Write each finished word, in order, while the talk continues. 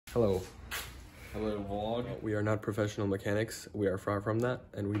Hello. Hello, vlog. We are not professional mechanics. We are far from that,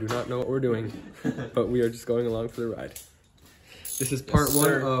 and we do not know what we're doing, but we are just going along for the ride. This is part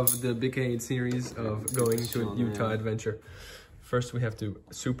one of the Decade series of going to a Utah adventure. First, we have to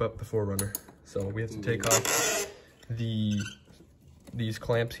soup up the 4Runner. So we have to take off these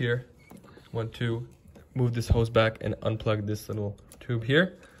clamps here. 1, 2. Move this hose back and unplug this little tube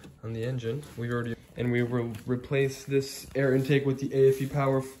here on the engine. We will replace this air intake with the AFE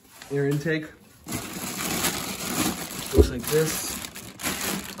power air intake. Looks like this.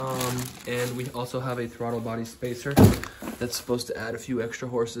 And we also have a throttle body spacer that's supposed to add a few extra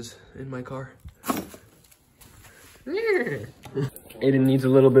horses in my car. Aiden needs a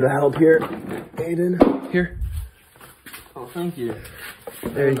little bit of help here. Aiden, here. Oh, thank you.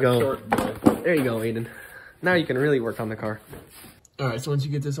 There you go. There you go, Aiden. Now you can really work on the car. All right, so once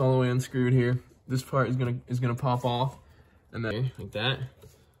you get this all the way unscrewed here, this part is gonna pop off, and then like that,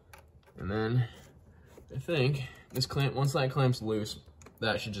 and then I think this clamp, once that clamp's loose,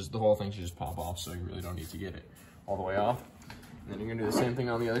 the whole thing should just pop off. So you really don't need to get it all the way off. And then you're gonna do the same thing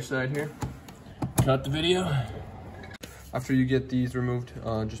on the other side here. Cut the video. After you get these removed,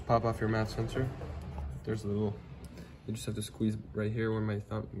 just pop off your math sensor. There's a little. You just have to squeeze right here where my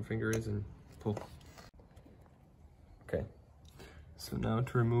finger is and pull. Okay. So now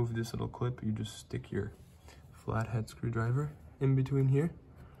to remove this little clip, you just stick your flathead screwdriver in between here,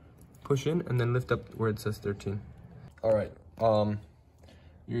 push in, and then lift up where it says 13. All right. You're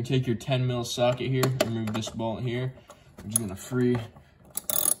gonna take your 10mm socket here, remove this bolt here. I'm just gonna free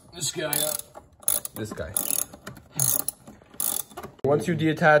this guy up. This guy. Once you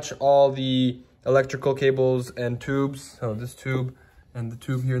detach all the electrical cables and tubes, so this tube and the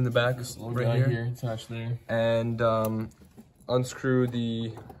tube here in the back, this little right guy here attached there, and unscrew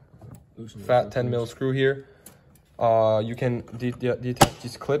the fat 10mm screw here. You can detach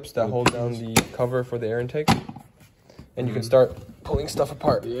these clips that hold down the cover for the air intake, and you can start pulling stuff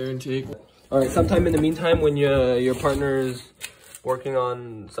apart. The air intake. All right. Sometime in the meantime, when your partner is working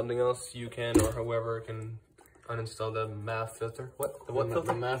on something else, you can, or whoever can, uninstall the math filter. What? The what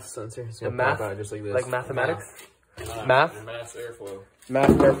filter? The math sensor. The math, just like this. like mathematics. Math airflow. Math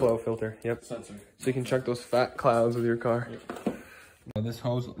airflow filter. Yep. Sensor. So you can check those fat clouds with your car. Yep. This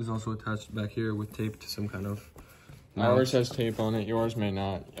hose is also attached back here with tape to some kind of. Ours has tape on it. Yours may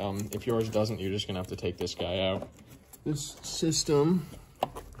not. If yours doesn't, you're just gonna have to take this guy out. This system.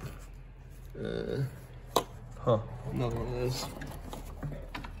 Another one of this.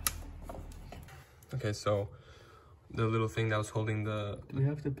 Okay, so the little thing that was holding the. Do we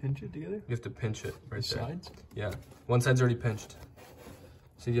have to pinch it together? You have to pinch it right there. Sides? Yeah. One side's already pinched.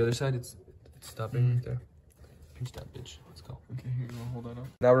 See the other side? It's stopping right there. Pinch that bitch. Let's go. Okay, here, you wanna hold that up?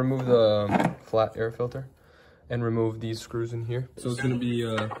 Now remove the flat air filter and remove these screws in here. So it's gonna be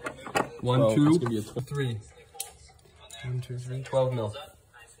 1, 2, 3. 1, 2, 3, 12 mil.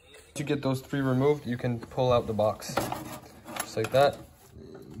 To get those 3 removed, you can pull out the box. Just like that.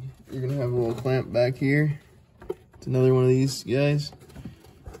 You're gonna have a little clamp back here. It's another one of these guys.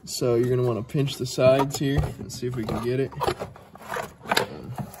 So you're gonna wanna pinch the sides here and see if we can get it.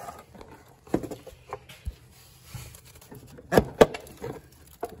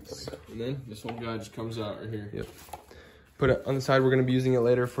 And then this whole guy just comes out right here. Yep. Put it on the side. We're gonna be using it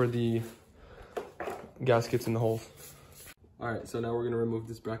later for the gaskets in the holes. All right, so now we're gonna remove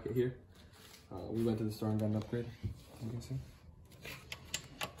this bracket here. We went to the store and got an upgrade, as you can see.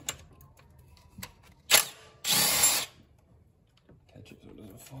 Catch it so it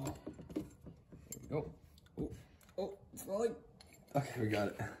doesn't fall. There we go. Oh, it's falling. Okay, we got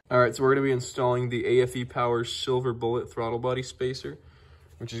it. All right, so we're gonna be installing the AFE Power Silver Bullet throttle body spacer,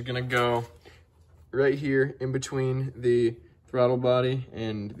 which is gonna go right here in between the throttle body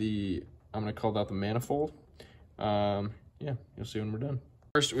and the, I'm gonna call that the manifold. Yeah, you'll see when we're done.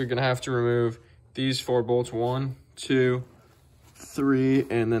 First, we're gonna have to remove these 4 bolts, 1, 2, 3,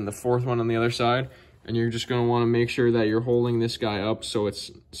 and then the 4th one on the other side. And you're just gonna wanna make sure that you're holding this guy up so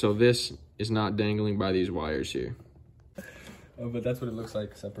this is not dangling by these wires here. Oh, but that's what it looks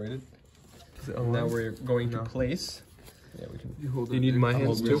like separated. So now we're going to place. Yeah, we can. Do you need my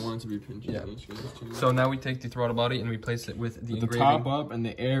hands too? Want it to be pinching. Yeah. So now we take the throttle body and we place it with the engraving. Top up, and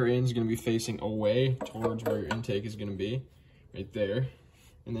the air in is going to be facing away towards where your intake is going to be, right there.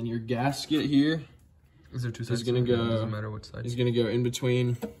 And then your gasket here is there 2 sides? Is going to go. Doesn't matter what side. Is going to go in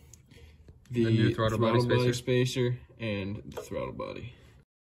between the new throttle body spacer and the throttle body.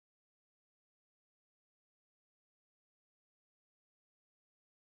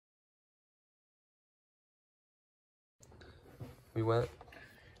 We went.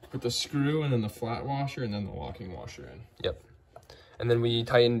 Put the screw and then the flat washer and then the locking washer in. Yep. And then we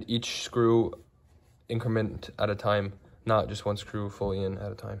tightened each screw increment at a time, not just one screw fully in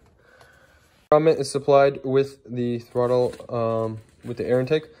at a time. Grommet is supplied with the throttle, with the air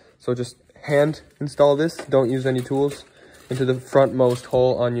intake. So just hand install this. Don't use any tools into the frontmost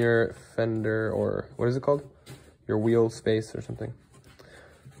hole on your fender, or what is it called? Your wheel space or something.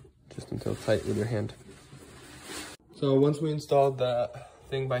 Just until tight with your hand. So once we installed that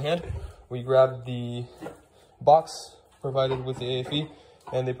thing by hand, we grabbed the box provided with the AFE,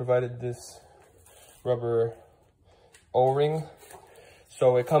 and they provided this rubber O-ring.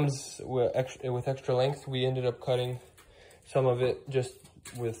 So it comes with extra length. We ended up cutting some of it just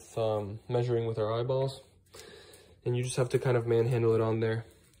with measuring with our eyeballs. And you just have to kind of manhandle it on there.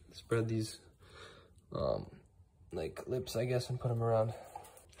 Spread these like lips, I guess, and put them around.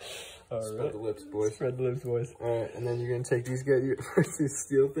 All Spread right. the lips, boys. Spread the lips, boys. All right, and then you're gonna take these these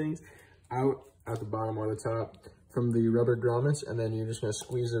steel things out at the bottom or the top from the rubber grommets, and then you're just gonna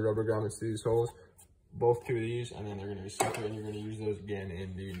squeeze the rubber grommets through these holes, both two of these, and then they're gonna be separate, and you're gonna use those again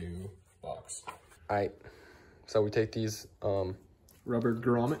in the new box. All right. So we take these Rubber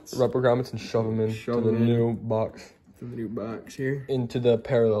grommets and shove them into the new box. to the new box here. Into the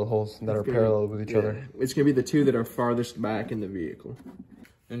parallel holes that are parallel with each other. It's gonna be the two that are farthest back in the vehicle.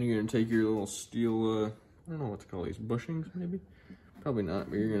 Then you're gonna take your little steel, I don't know what to call these, bushings maybe? Probably not,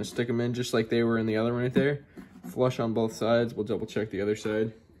 but you're gonna stick them in just like they were in the other one right there. Flush on both sides. We'll double check the other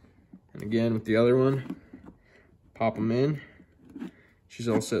side. And again with the other one, pop them in. She's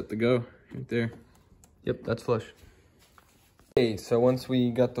all set to go right there. Yep, that's flush. Okay, so once we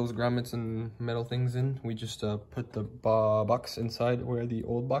got those grommets and metal things in, we just put the box inside where the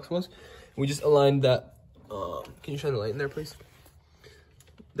old box was. We just aligned that, can you shine the light in there, please?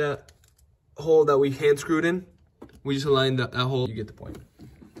 That hole that we hand screwed in, we just aligned that hole. You get the point.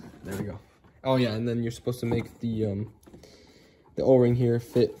 There we go. Oh yeah, and then you're supposed to make the O-ring here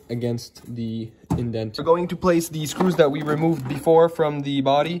fit against the indent. We're going to place the screws that we removed before from the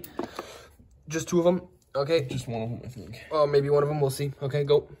body. Just two of them. Okay. Just one of them, I think. Oh, maybe one of them. We'll see. Okay,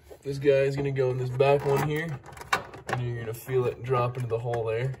 go. This guy is gonna go in this back one here, and you're gonna feel it drop into the hole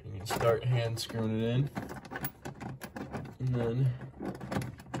there. You can start hand screwing it in, and then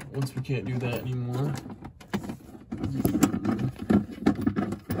once we can't do that anymore,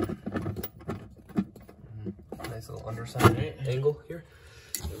 Nice little underside angle here.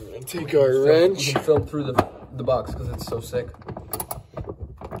 we're gonna take our wrench. We can film through the box because it's so sick.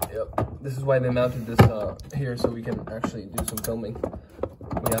 Yep. This is why they mounted this here, so we can actually do some filming.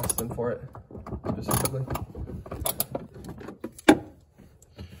 We asked them for it specifically.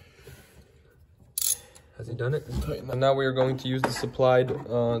 Has he done it? And now we are going to use the supplied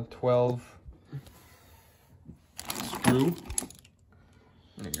 12 screw.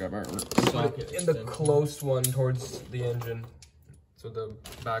 Grab our Put it in the close one towards the engine, so the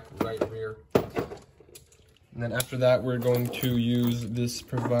back right rear. And then after that, we're going to use this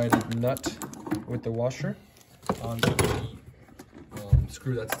provided nut with the washer onto the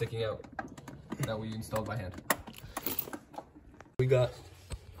screw that's sticking out that we installed by hand. We got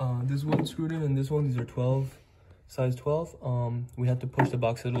this one screwed in and this one. These are 12, size 12. We had to push the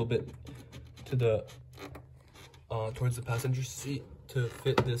box a little bit to the towards the passenger seat to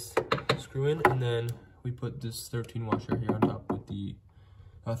fit this screw in, and then we put this 13 washer here on top with the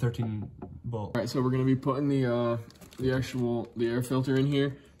 13 bolt. All right, so we're gonna be putting the air filter in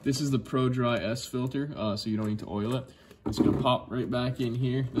here. This is the Pro Dry S filter, so you don't need to oil it. It's gonna pop right back in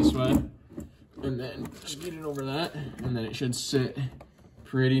here this way, and then just get it over that, and then it should sit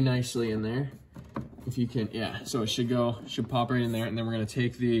pretty nicely in there. If you can, yeah. So it should pop right in there, and then we're gonna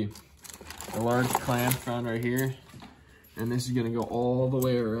take the large clamp found right here, and this is gonna go all the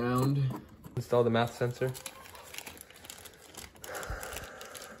way around. Install the math sensor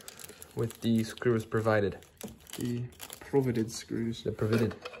with the screws provided. The provided screws. The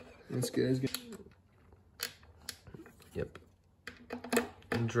provided. This guy's gonna... Yep.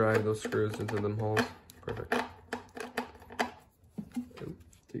 And drive those screws into them holes. Perfect.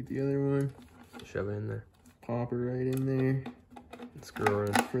 Take the other one. Shove it in there. Pop her right in there. And screw her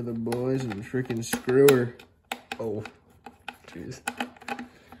in. For the boys and freaking screw her. Oh, jeez.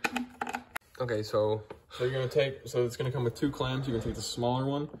 Okay, so you're gonna take, so it's gonna come with two clamps. You're gonna take the smaller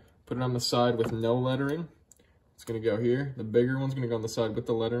one, put it on the side with no lettering. It's gonna go here. The bigger one's gonna go on the side with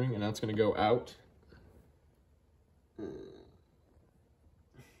the lettering, and that's gonna go out.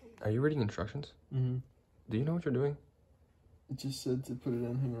 Are you reading instructions? Mm-hmm. Do you know what you're doing? It just said to put it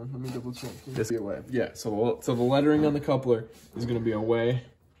in. Hang on, let me double check. This be away. Yeah, so the lettering on the coupler is gonna be away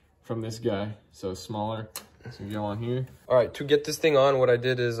from this guy, so smaller. So you go on here. All right, to get this thing on, what I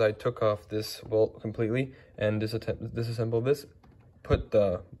did is I took off this bolt completely and disassembled this. put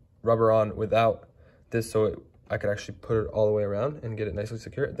the rubber on without this, so I could actually put it all the way around and get it nicely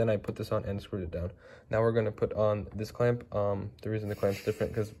secure. Then I put this on and screwed it down. Now we're gonna put on this clamp. The reason the clamp's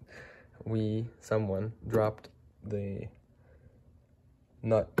different because someone dropped the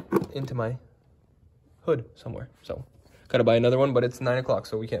nut into my hood somewhere. So gotta buy another one, but it's 9 o'clock,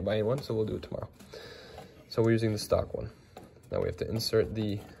 so we can't buy one, so we'll do it tomorrow. So we're using the stock one. Now we have to insert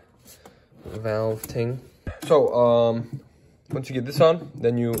the valve ting. So once you get this on,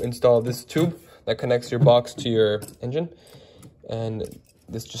 then you install this tube that connects your box to your engine, and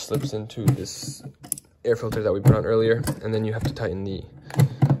this just slips into this air filter that we put on earlier, and then you have to tighten the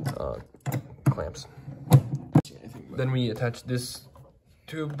clamps. Then we attach this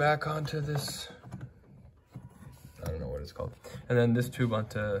tube back onto this, I don't know what it's called, and then this tube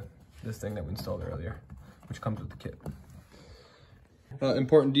onto this thing that we installed earlier, which comes with the kit.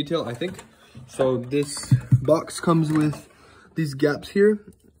 Important detail, I think. So this box comes with these gaps here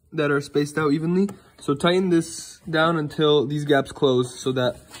that are spaced out evenly. So tighten this down until these gaps close so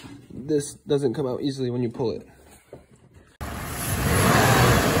that this doesn't come out easily when you pull it.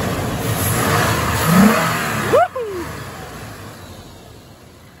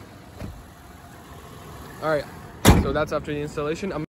 All right, so that's after the installation.